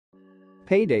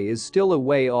Payday is still a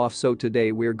way off, so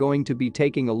today we're going to be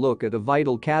taking a look at a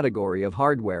vital category of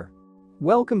hardware.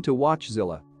 Welcome to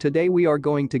WatchZilla. Today we are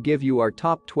going to give you our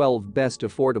top 12 best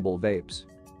affordable vapes.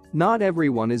 Not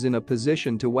everyone is in a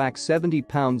position to whack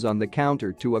 £70 on the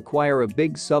counter to acquire a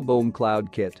big sub-ohm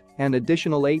cloud kit, an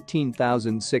additional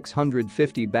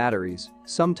 18,650 batteries.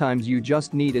 Sometimes you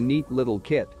just need a neat little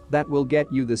kit that will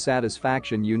get you the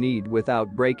satisfaction you need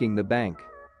without breaking the bank.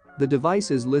 The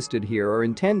devices listed here are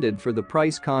intended for the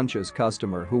price-conscious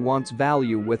customer who wants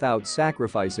value without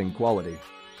sacrificing quality.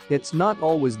 It's not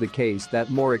always the case that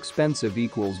more expensive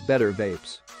equals better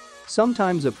vapes.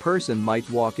 Sometimes a person might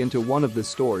walk into one of the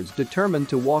stores determined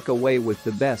to walk away with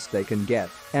the best they can get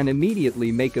and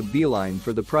immediately make a beeline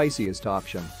for the priciest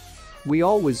option. We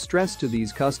always stress to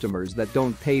these customers that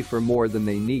don't pay for more than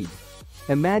they need.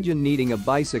 Imagine needing a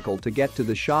bicycle to get to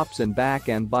the shops and back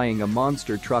and buying a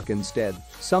monster truck instead.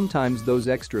 Sometimes those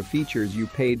extra features you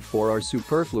paid for are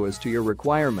superfluous to your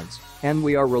requirements, and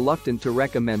we are reluctant to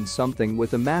recommend something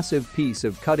with a massive piece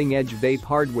of cutting-edge vape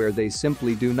hardware they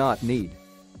simply do not need.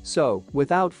 So,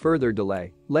 without further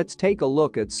delay, let's take a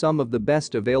look at some of the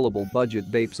best available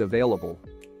budget vapes available.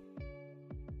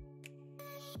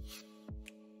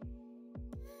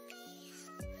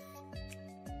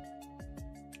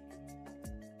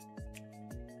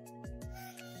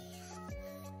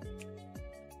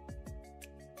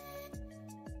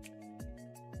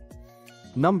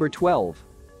 Number 12.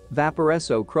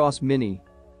 Vaporesso Cross Mini.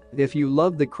 If you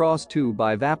love the Cross 2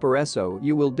 by Vaporesso,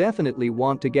 you will definitely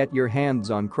want to get your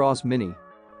hands on Cross Mini.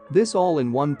 This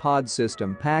all-in-one pod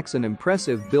system packs an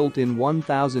impressive built-in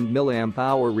 1000 mAh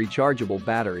rechargeable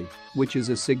battery, which is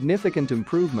a significant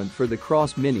improvement for the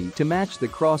Cross Mini to match the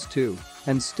Cross 2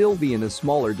 and still be in a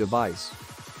smaller device.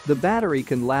 The battery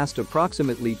can last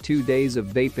approximately 2 days of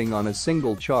vaping on a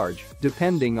single charge,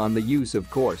 depending on the use, of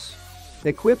course.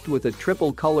 Equipped with a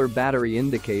triple-color battery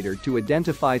indicator to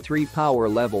identify 3 power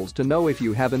levels to know if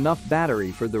you have enough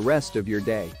battery for the rest of your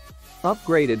day.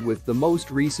 Upgraded with the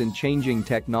most recent changing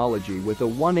technology with a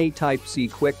 1A Type-C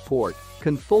quick port,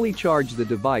 can fully charge the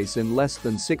device in less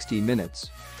than 60 minutes.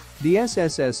 The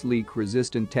SSS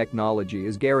leak-resistant technology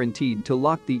is guaranteed to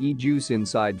lock the e-juice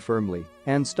inside firmly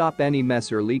and stop any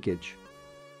mess or leakage.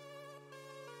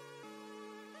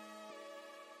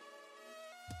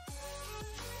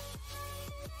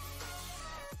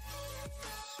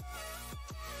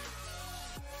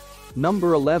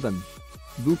 Number 11.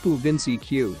 Voopoo Vinci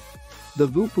Q. The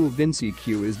Voopoo Vinci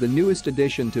Q is the newest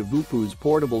addition to Voopoo's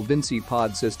portable Vinci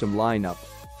pod system lineup.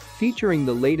 Featuring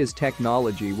the latest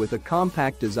technology with a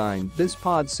compact design, this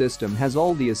pod system has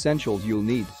all the essentials you'll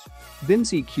need.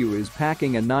 Vinci Q is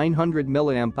packing a 900 mAh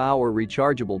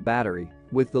rechargeable battery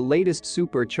with the latest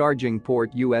supercharging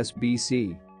port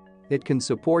USB-C. It can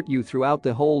support you throughout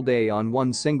the whole day on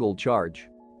one single charge.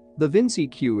 The Vinci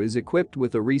Q is equipped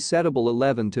with a resettable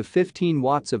 11 to 15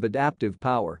 watts of adaptive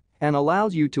power and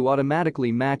allows you to automatically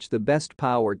match the best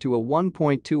power to a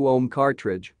 1.2 ohm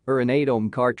cartridge or an 8 ohm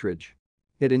cartridge.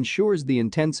 It ensures the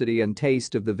intensity and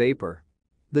taste of the vapor.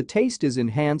 The taste is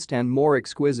enhanced and more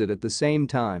exquisite at the same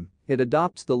time. It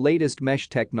adopts the latest mesh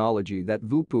technology that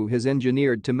Voopoo has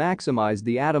engineered to maximize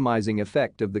the atomizing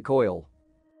effect of the coil.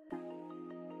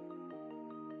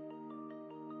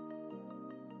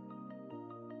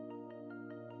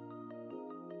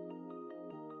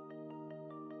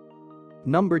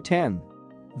 Number 10.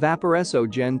 Vaporesso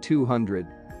Gen 200.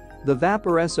 The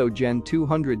Vaporesso Gen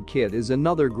 200 kit is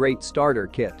another great starter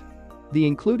kit. The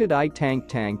included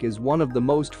iTank is one of the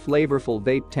most flavorful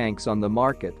vape tanks on the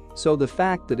market, so the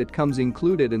fact that it comes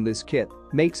included in this kit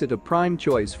makes it a prime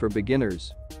choice for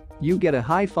beginners. You get a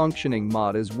high-functioning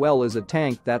mod as well as a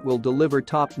tank that will deliver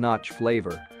top-notch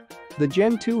flavor. The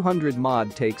Gen 200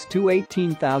 mod takes two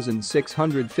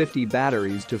 18,650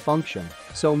 batteries to function,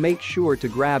 so make sure to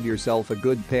grab yourself a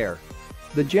good pair.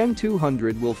 The Gen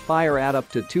 200 will fire at up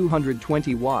to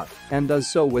 220 watts and does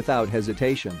so without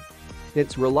hesitation.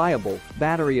 It's reliable,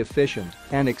 battery efficient,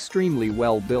 and extremely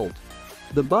well built.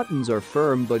 The buttons are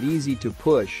firm but easy to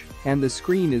push, and the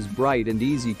screen is bright and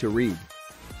easy to read.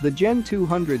 The Gen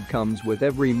 200 comes with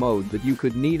every mode that you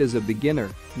could need as a beginner: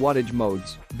 wattage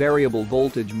modes, variable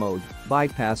voltage mode,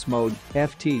 bypass mode,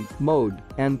 FT mode,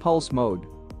 and pulse mode.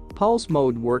 Pulse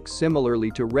mode works similarly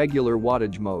to regular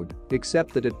wattage mode,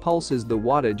 except that it pulses the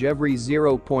wattage every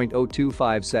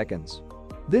 0.025 seconds.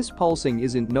 This pulsing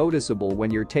isn't noticeable when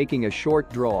you're taking a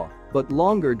short draw, but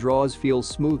longer draws feel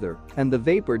smoother and the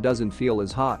vapor doesn't feel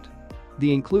as hot.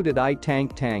 The included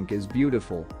iTank is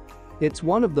beautiful. It's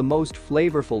one of the most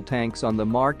flavorful tanks on the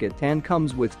market and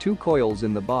comes with 2 coils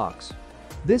in the box.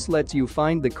 This lets you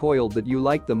find the coil that you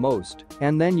like the most,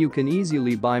 and then you can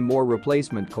easily buy more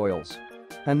replacement coils.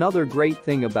 Another great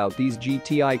thing about these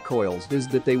GTI coils is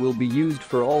that they will be used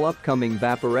for all upcoming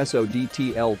Vaporesso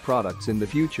DTL products in the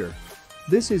future.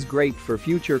 This is great for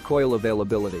future coil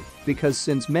availability because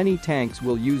since many tanks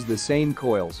will use the same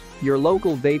coils, your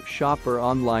local vape shop or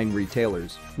online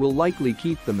retailers will likely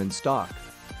keep them in stock.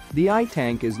 The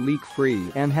iTank is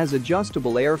leak-free and has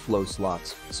adjustable airflow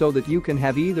slots so that you can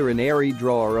have either an airy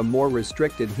draw or a more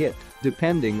restricted hit,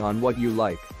 depending on what you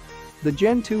like. The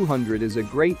Gen 200 is a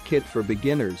great kit for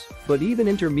beginners, but even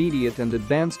intermediate and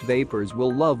advanced vapors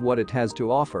will love what it has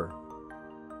to offer.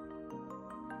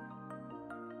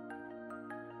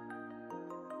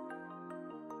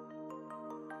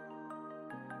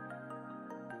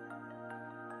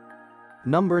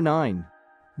 Number 9.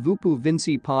 Vupu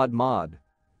Vinci Pod Mod.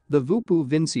 The Vupu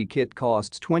Vinci kit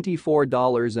costs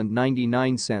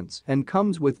 $24.99 and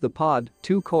comes with the pod,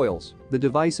 2 coils, the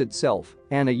device itself,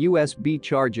 and a USB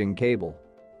charging cable.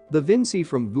 The Vinci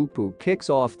from Vupu kicks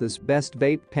off this best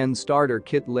vape pen starter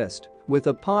kit list with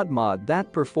a pod mod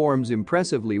that performs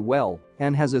impressively well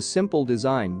and has a simple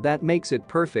design that makes it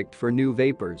perfect for new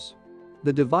vapors.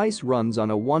 The device runs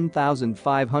on a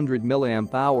 1500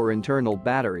 mAh internal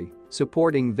battery,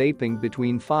 supporting vaping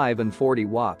between 5 and 40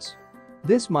 watts.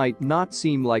 This might not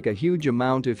seem like a huge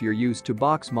amount if you're used to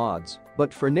box mods,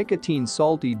 but for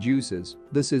nicotine-salty juices,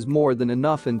 this is more than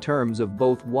enough in terms of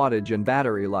both wattage and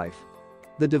battery life.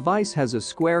 The device has a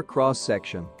square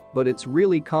cross-section, but it's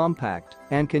really compact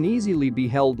and can easily be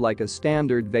held like a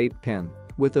standard vape pen,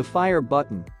 with a fire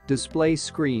button, display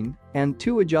screen, and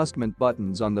 2 adjustment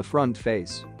buttons on the front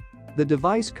face. The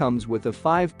device comes with a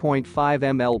 5.5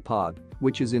 ml pod,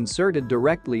 which is inserted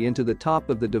directly into the top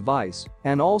of the device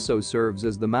and also serves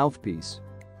as the mouthpiece.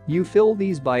 You fill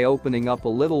these by opening up a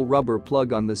little rubber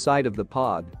plug on the side of the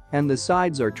pod, and the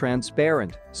sides are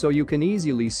transparent so you can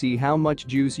easily see how much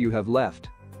juice you have left.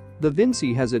 The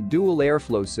Vinci has a dual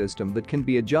airflow system that can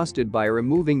be adjusted by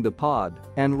removing the pod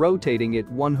and rotating it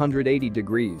 180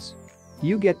 degrees.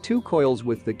 You get 2 coils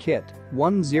with the kit,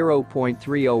 one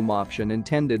 0.3 ohm option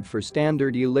intended for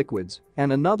standard e-liquids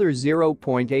and another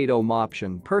 0.8 ohm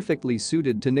option perfectly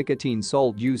suited to nicotine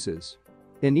salt juices.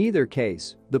 In either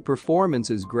case, the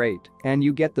performance is great and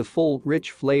you get the full,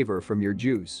 rich flavor from your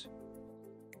juice.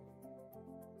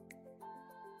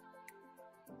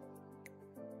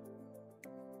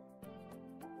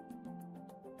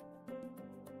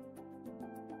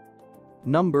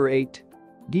 Number 8.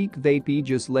 Geek Vape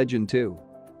Aegis Legend 2.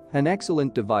 An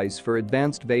excellent device for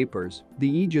advanced vapors, the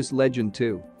Aegis Legend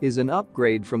 2 is an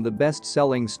upgrade from the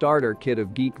best-selling starter kit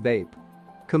of Geek Vape.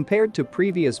 Compared to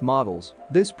previous models,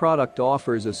 this product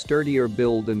offers a sturdier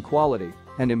build and quality,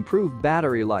 an improved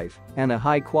battery life, and a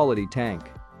high-quality tank.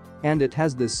 And it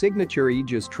has the signature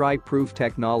Aegis Tri-Proof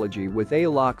technology with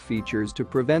A-lock features to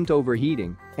prevent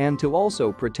overheating and to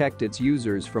also protect its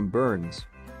users from burns.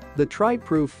 The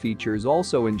Tri-Proof features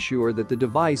also ensure that the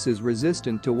device is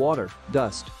resistant to water,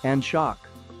 dust, and shock.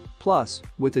 Plus,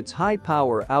 with its high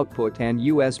power output and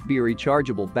USB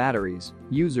rechargeable batteries,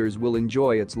 users will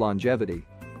enjoy its longevity.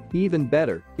 Even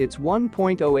better, its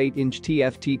 1.08-inch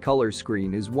TFT color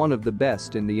screen is one of the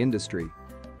best in the industry.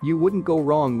 You wouldn't go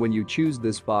wrong when you choose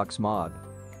this box mod.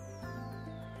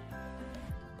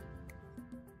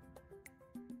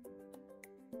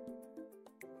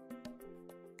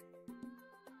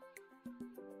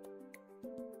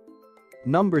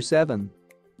 Number 7.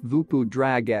 Vupu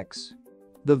Drag X.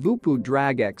 The Vupu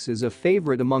Drag X is a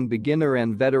favorite among beginner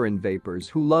and veteran vapors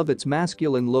who love its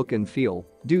masculine look and feel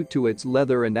due to its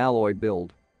leather and alloy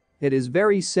build. It is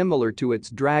very similar to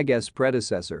its Drag S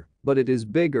predecessor, but it is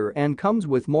bigger and comes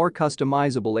with more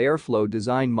customizable airflow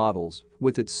design models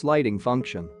with its sliding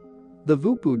function. The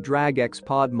Vupu Drag X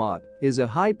Pod Mod is a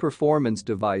high-performance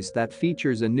device that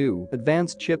features a new,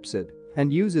 advanced chipset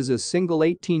and uses a single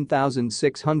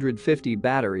 18650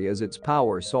 battery as its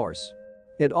power source.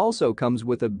 It also comes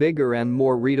with a bigger and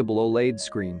more readable OLED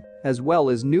screen, as well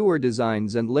as newer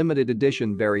designs and limited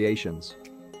edition variations.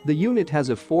 The unit has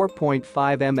a 4.5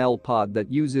 ml pod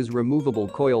that uses removable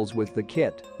coils with the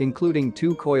kit, including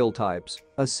 2 coil types,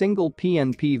 a single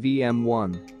PNP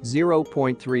VM1,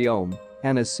 0.3 ohm,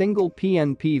 and a single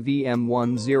PNP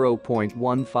VM1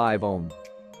 0.15 ohm.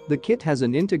 The kit has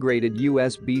an integrated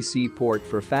USB-C port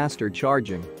for faster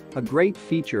charging, a great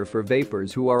feature for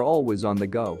vapors who are always on the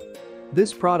go.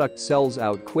 This product sells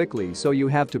out quickly, so you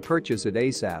have to purchase it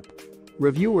ASAP.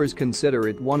 Reviewers consider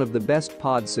it one of the best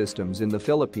pod systems in the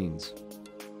Philippines.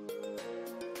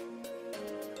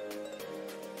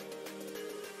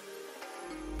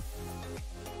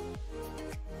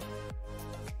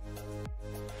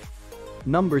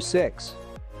 Number 6.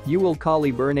 UL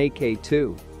Caliburn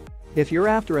AK2. If you're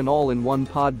after an all-in-one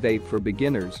pod vape for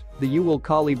beginners, the UL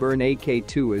Caliburn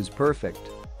AK2 is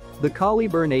perfect. The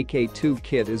Caliburn AK2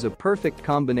 kit is a perfect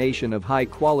combination of high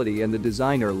quality and the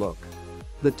designer look.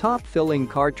 The top filling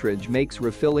cartridge makes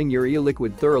refilling your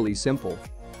e-liquid thoroughly simple.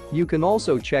 You can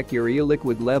also check your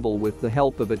e-liquid level with the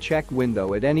help of a check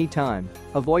window at any time,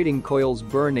 avoiding coils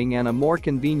burning and a more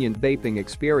convenient vaping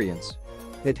experience.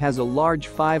 It has a large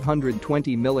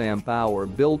 520 mAh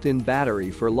built-in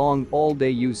battery for long, all-day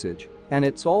usage, and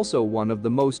it's also one of the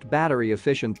most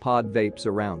battery-efficient pod vapes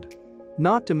around.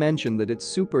 Not to mention that it's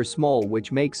super small,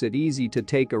 which makes it easy to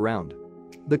take around.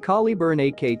 The Caliburn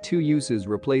AK2 uses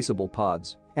replaceable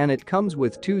pods, and it comes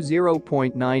with two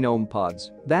 0.9 ohm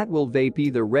pods that will vape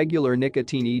either regular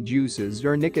nicotine e-juices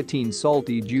or nicotine salt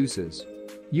e-juices.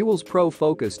 UL's Pro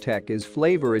Focus Tech is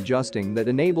flavor adjusting that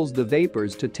enables the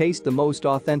vapors to taste the most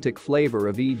authentic flavor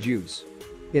of e-juice.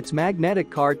 Its magnetic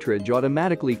cartridge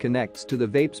automatically connects to the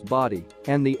vape's body,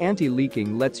 and the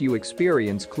anti-leaking lets you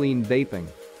experience clean vaping.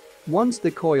 Once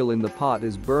the coil in the pot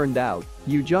is burned out,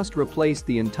 you just replace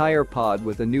the entire pod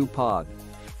with a new pod.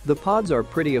 The pods are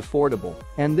pretty affordable,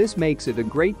 and this makes it a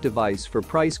great device for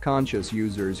price-conscious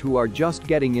users who are just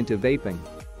getting into vaping.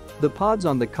 The pods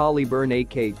on the Caliburn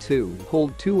AK2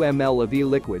 hold 2 ml of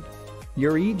e-liquid.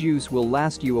 Your e-juice will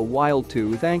last you a while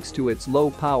too thanks to its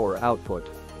low power output.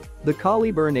 The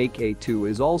Caliburn AK2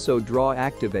 is also draw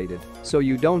activated, so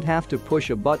you don't have to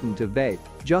push a button to vape,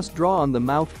 just draw on the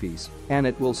mouthpiece and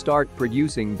it will start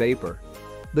producing vapor.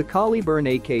 The Caliburn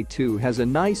AK2 has a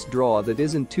nice draw that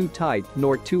isn't too tight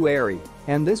nor too airy,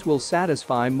 and this will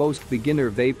satisfy most beginner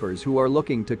vapors who are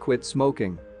looking to quit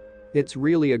smoking. It's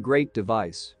really a great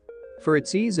device. For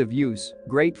its ease of use,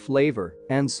 great flavor,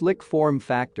 and slick form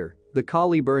factor, the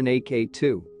Caliburn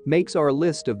AK2 makes our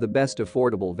list of the best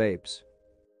affordable vapes.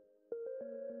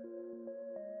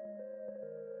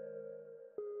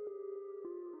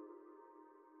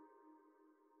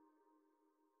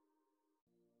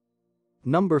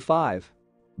 Number 5.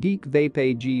 Geek Vape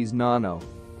AG's Nano.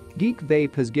 Geek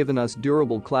Vape has given us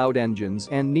durable cloud engines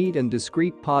and neat and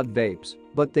discreet pod vapes,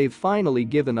 but they've finally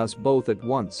given us both at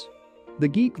once. The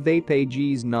Geek Vape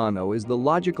AG's Nano is the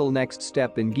logical next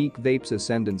step in Geek Vape's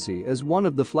ascendancy as one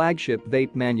of the flagship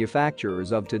vape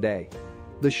manufacturers of today.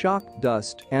 The shock,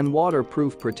 dust, and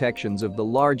waterproof protections of the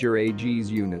larger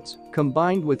AG's units,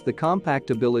 combined with the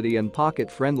compactability and pocket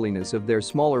friendliness of their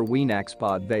smaller Weenax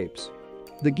pod vapes.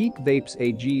 The Geek Vapes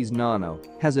AG's Nano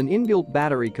has an inbuilt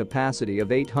battery capacity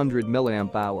of 800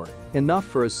 mAh, enough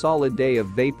for a solid day of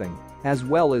vaping, as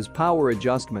well as power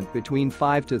adjustment between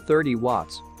 5 to 30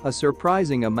 watts, a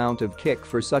surprising amount of kick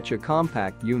for such a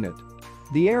compact unit.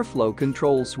 The airflow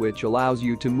control switch allows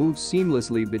you to move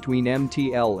seamlessly between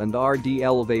MTL and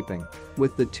RDL vaping,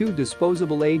 with the two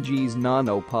disposable AG's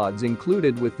Nano pods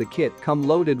included with the kit come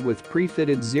loaded with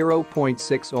pre-fitted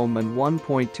 0.6 ohm and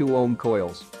 1.2 ohm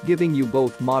coils, giving you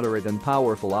both moderate and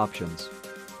powerful options.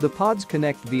 The pods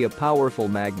connect via powerful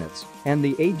magnets, and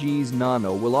the AG's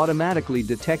Nano will automatically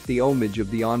detect the ohmage of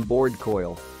the onboard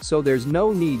coil, so there's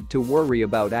no need to worry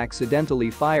about accidentally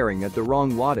firing at the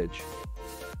wrong wattage.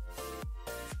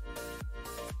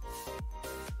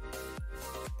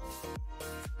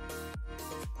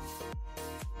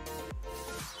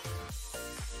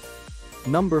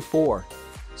 Number 4.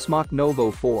 Smok Novo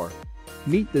 4.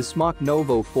 Meet the Smok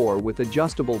Novo 4 with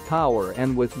adjustable power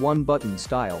and with one-button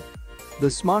style. The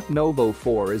Smok Novo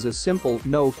 4 is a simple,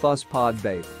 no-fuss pod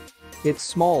vape. It's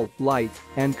small, light,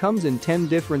 and comes in 10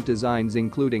 different designs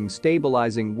including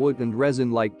stabilizing wood and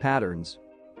resin-like patterns.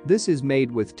 This is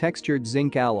made with textured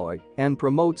zinc alloy and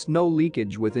promotes no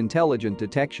leakage with intelligent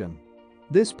detection.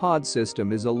 This pod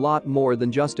system is a lot more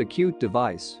than just a cute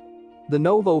device. The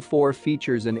Novo 4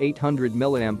 features an 800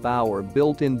 mAh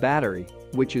built-in battery,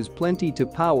 which is plenty to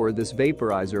power this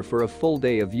vaporizer for a full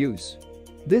day of use.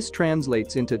 This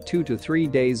translates into 2 to 3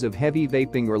 days of heavy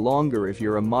vaping or longer if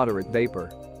you're a moderate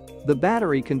vapor. The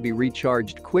battery can be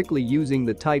recharged quickly using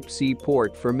the Type-C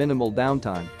port for minimal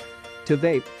downtime. To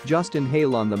vape, just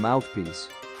inhale on the mouthpiece.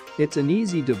 It's an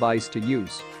easy device to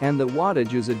use, and the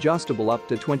wattage is adjustable up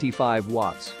to 25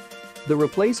 watts. The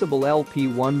replaceable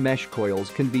LP1 mesh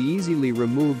coils can be easily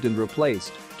removed and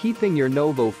replaced, keeping your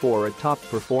Novo 4 at top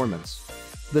performance.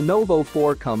 The Novo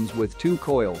 4 comes with two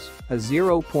coils, a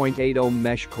 0.8 ohm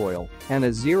mesh coil and a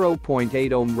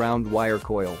 0.8 ohm round wire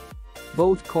coil.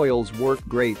 Both coils work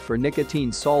great for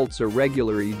nicotine salts or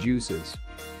regular e-juices.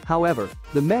 However,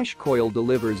 the mesh coil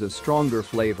delivers a stronger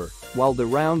flavor, while the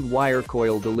round wire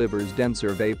coil delivers denser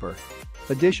vapor.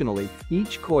 Additionally,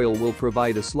 each coil will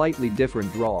provide a slightly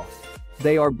different draw.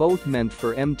 They are both meant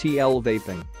for MTL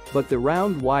vaping, but the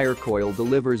round wire coil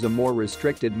delivers a more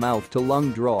restricted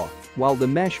mouth-to-lung draw, while the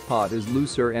mesh pod is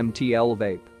looser MTL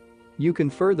vape. You can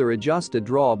further adjust a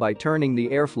draw by turning the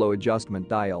airflow adjustment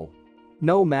dial.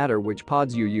 No matter which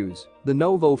pods you use, the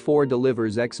Novo 4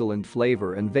 delivers excellent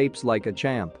flavor and vapes like a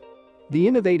champ. The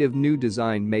innovative new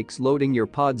design makes loading your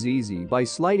pods easy by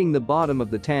sliding the bottom of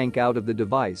the tank out of the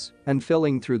device and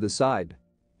filling through the side.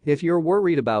 If you're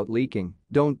worried about leaking,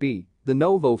 don't be. The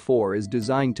Novo 4 is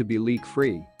designed to be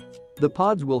leak-free. The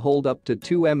pods will hold up to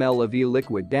 2 ml of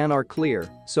e-liquid and are clear,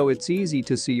 so it's easy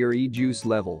to see your e-juice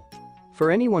level. For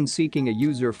anyone seeking a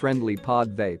user-friendly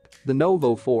pod vape, the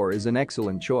Novo 4 is an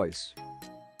excellent choice.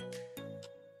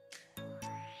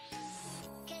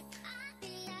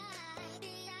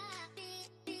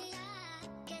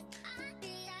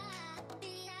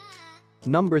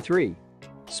 Number 3.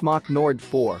 Smok Nord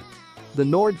 4. The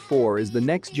Nord 4 is the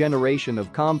next generation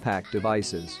of compact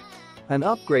devices. An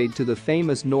upgrade to the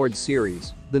famous Nord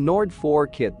series, the Nord 4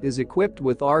 kit is equipped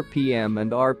with RPM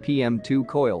and RPM2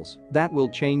 coils that will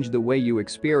change the way you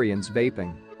experience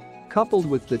vaping. Coupled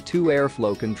with the 2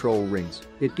 airflow control rings,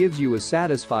 it gives you a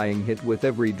satisfying hit with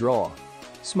every draw.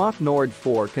 Smok Nord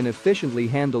 4 can efficiently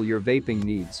handle your vaping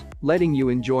needs, letting you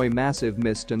enjoy massive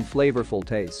mist and flavorful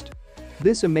taste.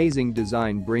 This amazing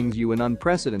design brings you an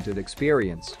unprecedented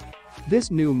experience.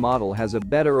 This new model has a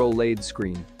better OLED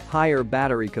screen, higher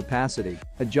battery capacity,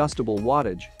 adjustable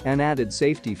wattage, and added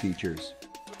safety features.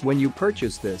 When you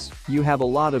purchase this, you have a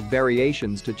lot of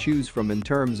variations to choose from in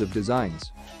terms of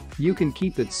designs. You can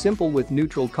keep it simple with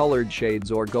neutral colored shades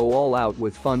or go all out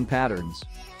with fun patterns.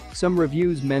 Some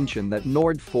reviews mention that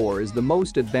Nord 4 is the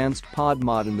most advanced pod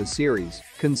mod in the series,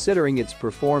 considering its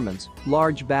performance,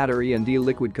 large battery and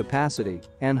e-liquid capacity,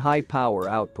 and high power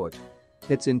output.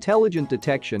 Its intelligent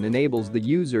detection enables the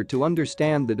user to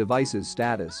understand the device's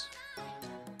status.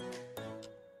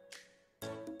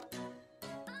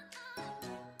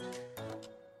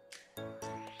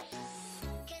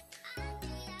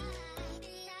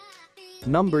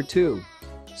 Number 2.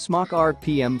 Smok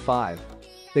RPM 5.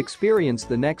 Experience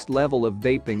the next level of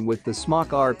vaping with the Smok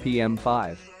RPM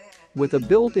 5. With a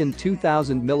built-in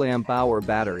 2000 mAh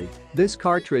battery, this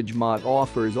cartridge mod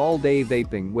offers all-day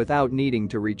vaping without needing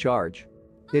to recharge.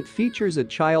 It features a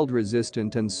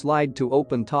child-resistant and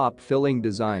slide-to-open top filling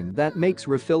design that makes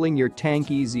refilling your tank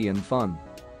easy and fun.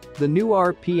 The new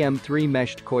RPM3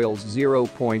 meshed coils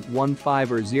 0.15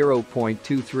 or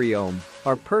 0.23 ohm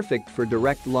are perfect for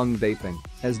direct lung vaping,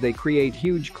 as they create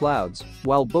huge clouds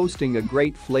while boasting a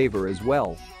great flavor as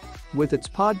well. With its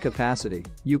pod capacity,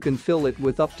 you can fill it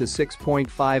with up to 6.5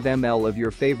 ml of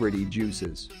your favorite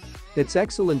e-juices. Its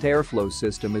excellent airflow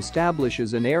system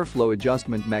establishes an airflow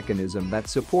adjustment mechanism that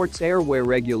supports airway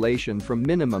regulation from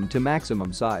minimum to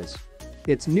maximum size.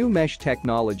 Its new mesh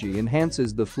technology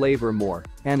enhances the flavor more,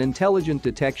 and intelligent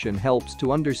detection helps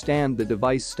to understand the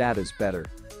device status better.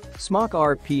 Smok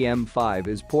RPM 5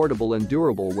 is portable and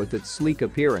durable with its sleek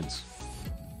appearance.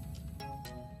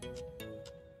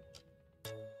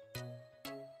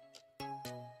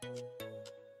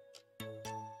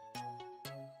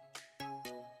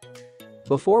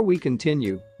 Before we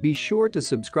continue, be sure to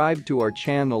subscribe to our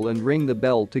channel and ring the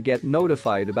bell to get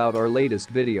notified about our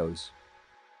latest videos.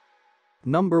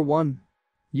 Number 1.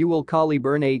 UL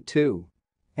Caliburn A2.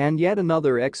 And yet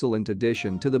another excellent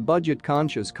addition to the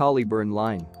budget-conscious Caliburn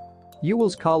line.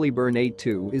 UL's Caliburn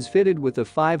A2 is fitted with a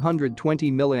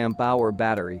 520 mAh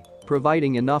battery,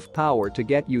 providing enough power to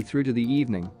get you through to the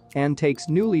evening, and takes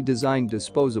newly designed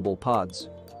disposable pods.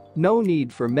 No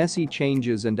need for messy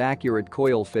changes and accurate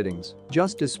coil fittings,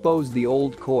 just dispose the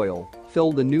old coil,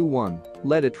 fill the new one,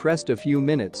 let it rest a few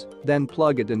minutes, then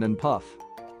plug it in and puff.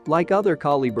 Like other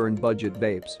Caliburn budget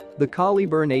vapes, the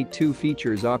Caliburn A2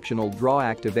 features optional draw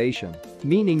activation,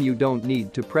 meaning you don't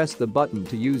need to press the button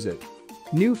to use it.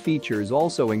 New features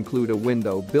also include a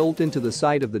window built into the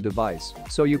side of the device,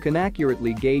 so you can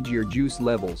accurately gauge your juice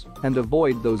levels and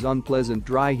avoid those unpleasant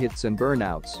dry hits and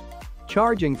burnouts.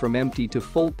 Charging from empty to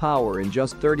full power in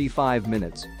just 35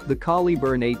 minutes, the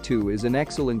Caliburn A2 is an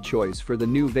excellent choice for the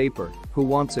new vapor who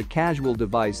wants a casual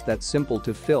device that's simple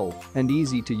to fill and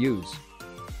easy to use.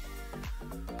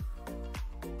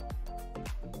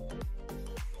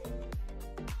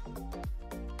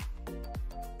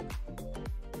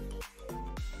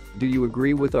 Do you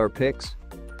agree with our picks?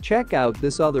 Check out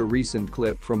this other recent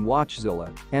clip from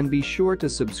WatchZilla and be sure to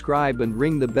subscribe and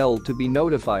ring the bell to be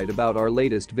notified about our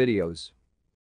latest videos.